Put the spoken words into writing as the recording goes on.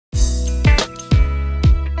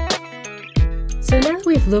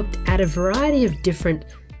we've looked at a variety of different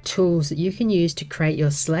tools that you can use to create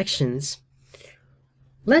your selections,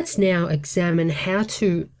 let's now examine how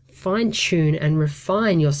to fine-tune and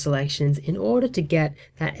refine your selections in order to get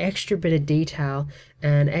that extra bit of detail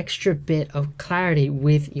and extra bit of clarity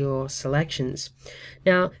with your selections.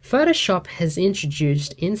 Now, Photoshop has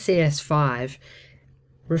introduced in CS5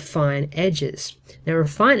 Refine Edges. Now,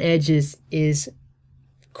 Refine Edges is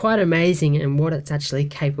quite amazing in what it's actually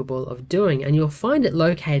capable of doing, and you'll find it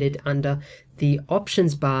located under the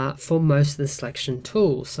options bar for most of the selection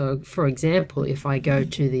tools. So for example, if I go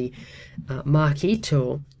to the marquee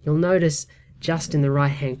tool, you'll notice just in the right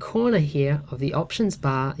hand corner here of the options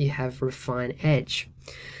bar you have Refine Edge.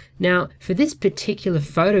 Now for this particular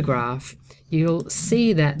photograph, you'll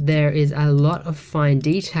see that there is a lot of fine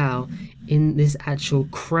detail in this actual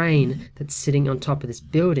crane that's sitting on top of this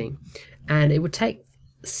building, and it would take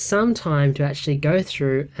some time to actually go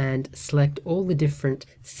through and select all the different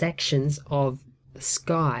sections of the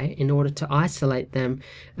sky in order to isolate them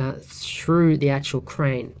through the actual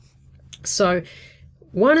crane. So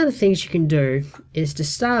one of the things you can do is to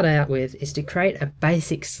start out with is to create a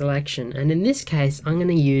basic selection, and in this case I'm going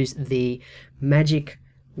to use the magic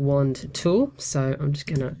wand tool. So I'm just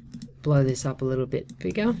going to blow this up a little bit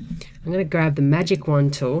bigger. I'm going to grab the magic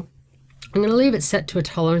wand tool. I'm going to leave it set to a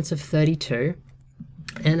tolerance of 32.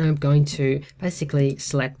 And I'm going to basically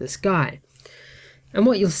select the sky. And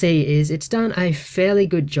what you'll see is it's done a fairly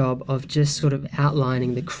good job of just sort of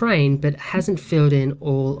outlining the crane, but hasn't filled in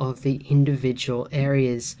all of the individual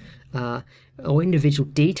areas or individual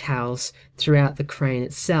details throughout the crane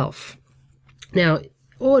itself. Now,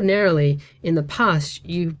 ordinarily in the past,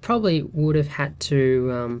 you probably would have had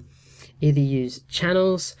to either use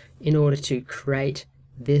channels in order to create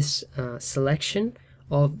this selection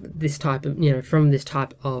of this type of, from this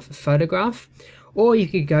type of photograph, or you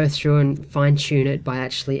could go through and fine-tune it by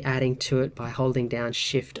actually adding to it by holding down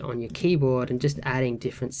Shift on your keyboard and just adding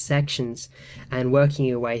different sections and working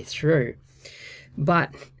your way through.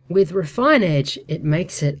 But with Refine Edge, it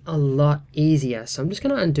makes it a lot easier. So I'm just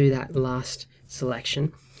going to undo that last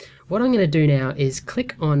selection. What I'm going to do now is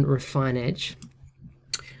click on Refine Edge,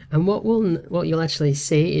 and what you'll actually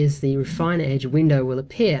see is the Refine Edge window will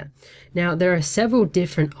appear. Now there are several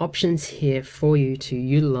different options here for you to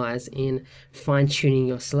utilize in fine-tuning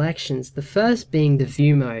your selections. The first being the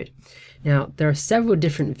view mode. Now there are several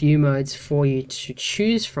different view modes for you to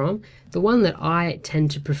choose from. The one that I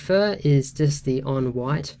tend to prefer is just the on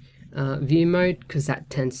white view mode, because that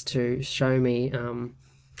tends to show me,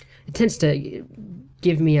 it tends to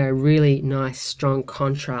give me a really nice strong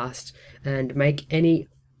contrast and make any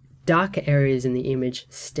darker areas in the image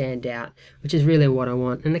stand out, which is really what I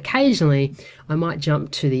want. And occasionally I might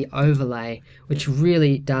jump to the overlay, which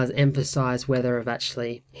really does emphasize whether I've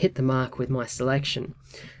actually hit the mark with my selection.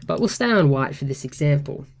 But we'll stay on white for this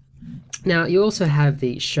example. Now you also have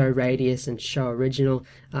the show radius and show original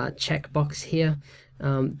checkbox here.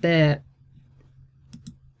 They're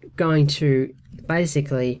going to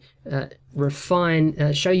basically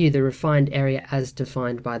show you the refined area as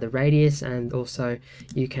defined by the radius, and also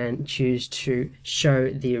you can choose to show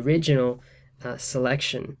the original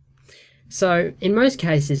selection. So in most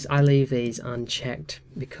cases I leave these unchecked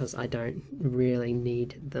because I don't really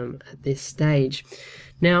need them at this stage.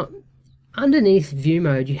 Now underneath view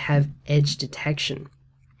mode you have edge detection.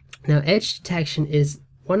 Now edge detection is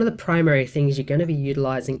one of the primary things you're going to be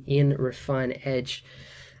utilizing in Refine Edge,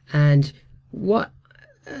 and what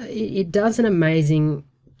it does an amazing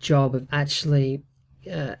job of actually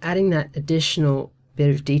adding that additional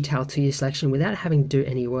bit of detail to your selection without having to do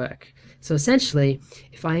any work. So essentially,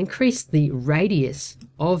 if I increase the radius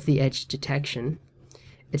of the edge detection,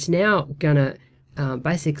 it's now gonna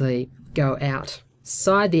basically go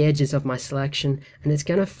outside the edges of my selection, and it's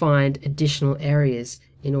gonna find additional areas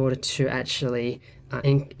in order to actually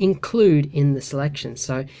include in the selection.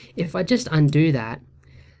 So if I just undo that,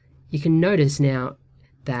 you can notice now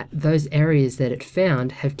that those areas that it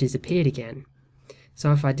found have disappeared again.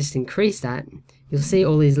 So if I just increase that, you'll see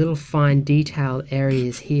all these little fine detailed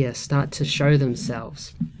areas here start to show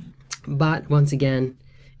themselves. But once again,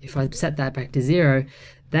 if I set that back to 0,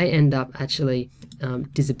 they end up actually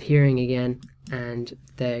disappearing again, and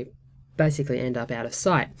they basically end up out of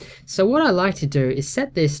sight. So what I like to do is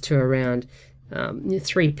set this to around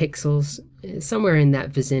 3 pixels, somewhere in that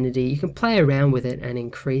vicinity. You can play around with it and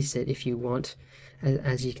increase it if you want.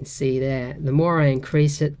 As you can see there, the more I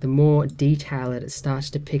increase it, the more detail it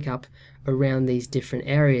starts to pick up around these different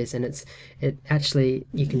areas, and it actually,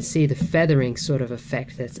 you can see the feathering sort of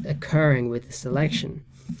effect that's occurring with the selection.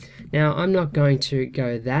 Now I'm not going to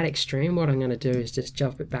go that extreme. What I'm going to do is just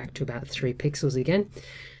jump it back to about 3 pixels again,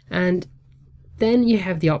 and then you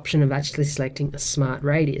have the option of actually selecting a smart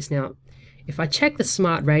radius. Now if I check the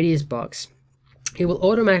smart radius box, it will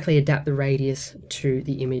automatically adapt the radius to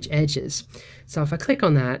the image edges. So if I click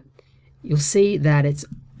on that, you'll see that it's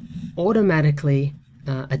automatically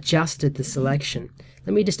adjusted the selection.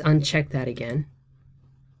 Let me just uncheck that again.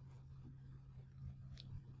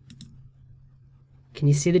 Can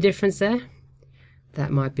you see the difference there?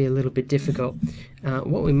 That might be a little bit difficult.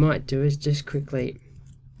 What we might do is just quickly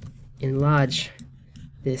enlarge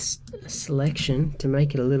this selection to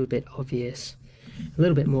make it a little bit obvious, a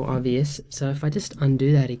little bit more obvious. So if I just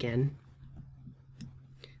undo that again,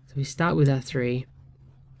 so we start with our 3,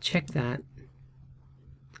 check that,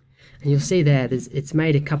 and you'll see there it's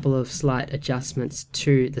made a couple of slight adjustments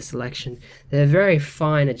to the selection. They're very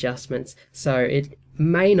fine adjustments, so it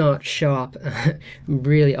may not show up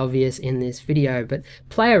really obvious in this video, but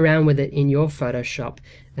play around with it in your Photoshop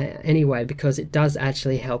anyway, because it does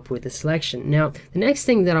actually help with the selection. Now the next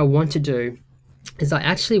thing that I want to do is I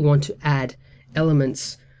actually want to add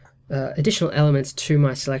elements, additional elements to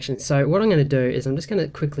my selection. So what I'm going to do is I'm just going to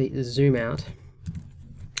quickly zoom out,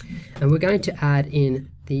 and we're going to add in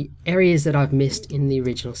the areas that I've missed in the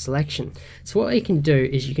original selection. So what you can do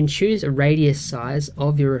is you can choose a radius size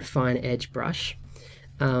of your refine edge brush,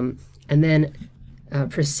 and then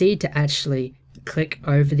proceed to actually click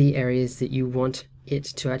over the areas that you want it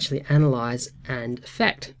to actually analyze and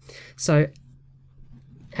affect. So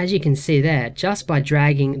as you can see there, just by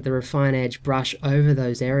dragging the refine edge brush over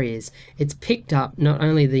those areas, it's picked up not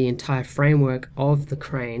only the entire framework of the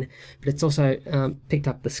crane, but it's also picked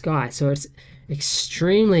up the sky. So it's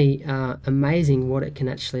extremely amazing what it can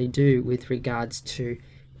actually do with regards to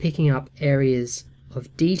picking up areas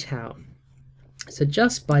of detail. So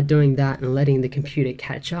just by doing that and letting the computer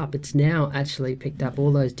catch up, it's now actually picked up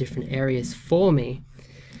all those different areas for me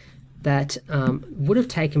that would have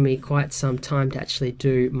taken me quite some time to actually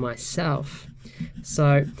do myself.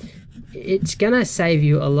 So it's going to save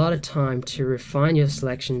you a lot of time to refine your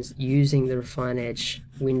selections using the refine edge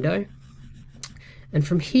window. And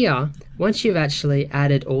from here, once you've actually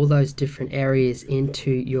added all those different areas into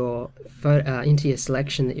your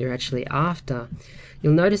selection that you're actually after,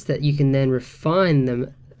 you'll notice that you can then refine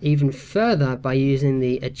them even further by using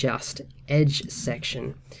the adjust edge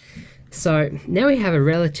section. So now we have a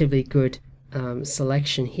relatively good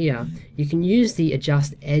selection here. You can use the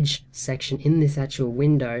adjust edge section in this actual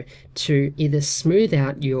window to either smooth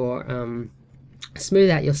out your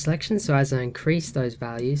selection. So as I increase those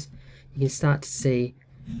values, you can start to see,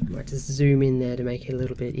 I might just zoom in there to make it a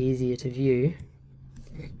little bit easier to view.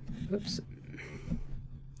 Oops.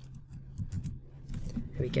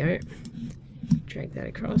 There we go. Drag that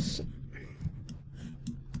across.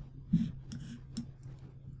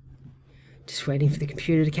 Just waiting for the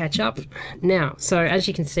computer to catch up. Now, so as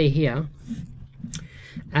you can see here,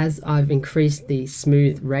 as I've increased the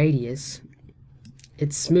smooth radius,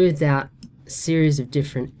 it's smoothed out a series of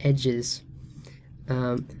different edges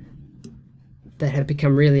that have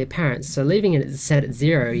become really apparent. So leaving it set at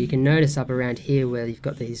 0, you can notice up around here where you've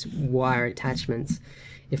got these wire attachments.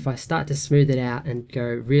 If I start to smooth it out and go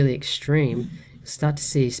really extreme, you'll start to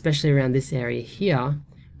see, especially around this area here,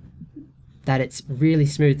 that it's really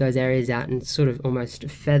smoothed those areas out and sort of almost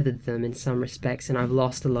feathered them in some respects, and I've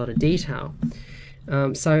lost a lot of detail.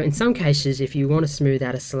 So in some cases, if you want to smooth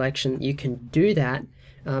out a selection, you can do that,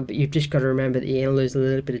 but you've just got to remember that you're going to lose a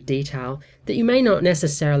little bit of detail that you may not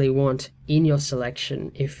necessarily want in your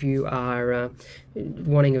selection if you are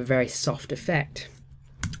wanting a very soft effect.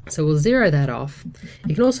 So we'll zero that off.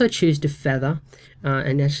 You can also choose to feather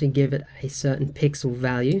and actually give it a certain pixel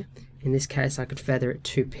value. In this case, I could feather it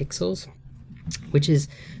 2 pixels, which is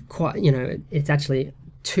quite, it's actually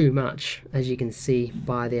too much, as you can see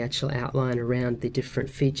by the actual outline around the different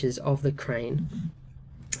features of the crane.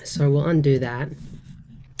 So we'll undo that.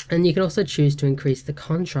 And you can also choose to increase the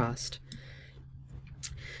contrast,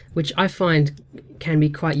 which I find can be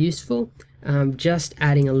quite useful. Just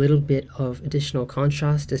adding a little bit of additional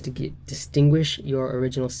contrast just to distinguish your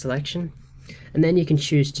original selection. And then you can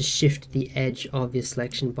choose to shift the edge of your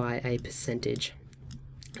selection by a percentage.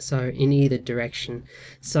 So in either direction.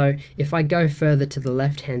 So if I go further to the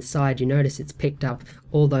left hand side, you notice it's picked up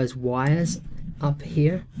all those wires up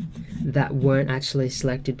here that weren't actually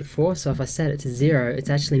selected before. So if I set it to 0, it's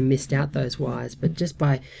actually missed out those wires, but just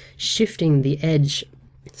by shifting the edge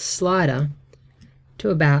slider to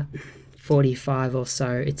about 45 or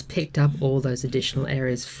so, it's picked up all those additional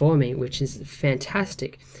areas for me, which is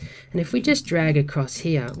fantastic. And if we just drag across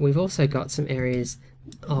here, we've also got some areas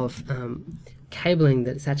of cabling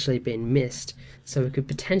that's actually been missed. So we could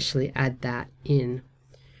potentially add that in.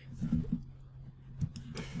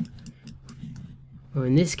 Or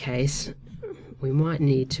in this case, we might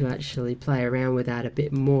need to actually play around with that a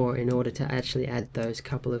bit more in order to actually add those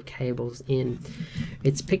couple of cables in.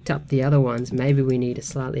 It's picked up the other ones. Maybe we need a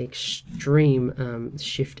slightly extreme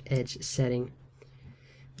shift edge setting.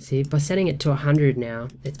 See, by setting it to 100 now,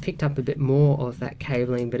 it's picked up a bit more of that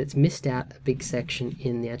cabling, but it's missed out a big section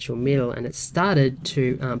in the actual middle, and it's started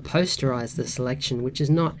to posterize the selection, which is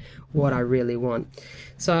not what I really want.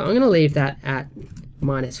 So I'm going to leave that at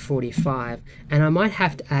 -45, and I might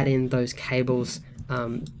have to add in those cables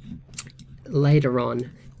later on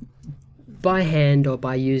by hand or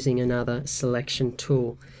by using another selection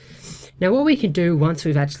tool. Now what we can do once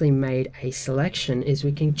we've actually made a selection is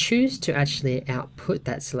we can choose to actually output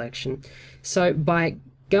that selection. So by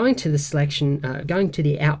going to the selection, going to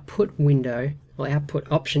the output window or output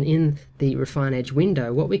option in the Refine Edge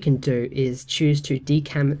window, what we can do is choose to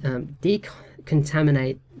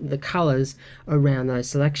decontaminate the colors around those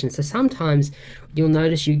selections. So sometimes you'll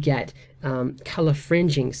notice you get color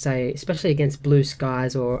fringing, say especially against blue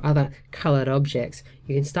skies or other colored objects.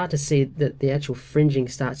 You can start to see that the actual fringing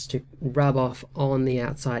starts to rub off on the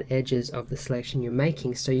outside edges of the selection you're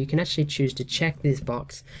making. So you can actually choose to check this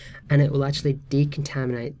box and it will actually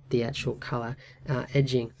decontaminate the actual color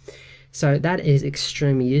edging. So that is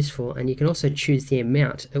extremely useful, and you can also choose the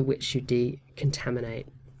amount at which you decontaminate.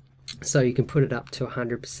 So you can put it up to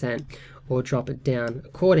 100% or drop it down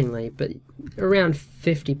accordingly, but around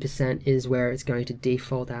 50% is where it's going to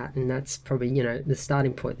default at, and that's probably, you know, the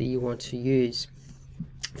starting point that you want to use.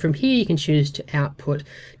 From here you can choose to output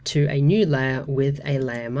to a new layer with a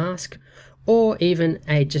layer mask, or even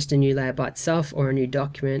just a new layer by itself, or a new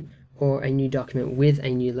document, or a new document with a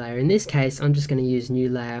new layer. In this case I'm just going to use new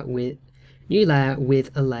layer with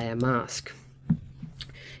a layer mask.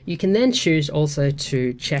 You can then choose also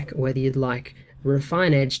to check whether you'd like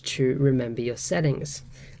Refine Edge to remember your settings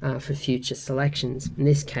for future selections. In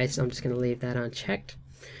this case I'm just going to leave that unchecked,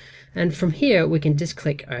 and from here we can just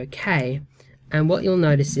click OK, and what you'll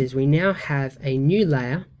notice is we now have a new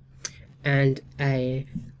layer and a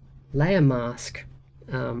layer mask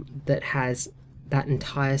that has that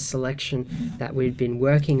entire selection that we've been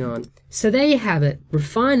working on. So there you have it,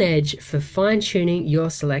 Refine Edge for fine-tuning your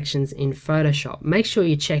selections in Photoshop. Make sure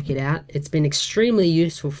you check it out. It's been extremely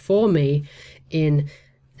useful for me in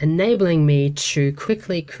enabling me to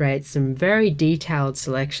quickly create some very detailed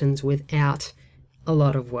selections without a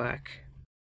lot of work.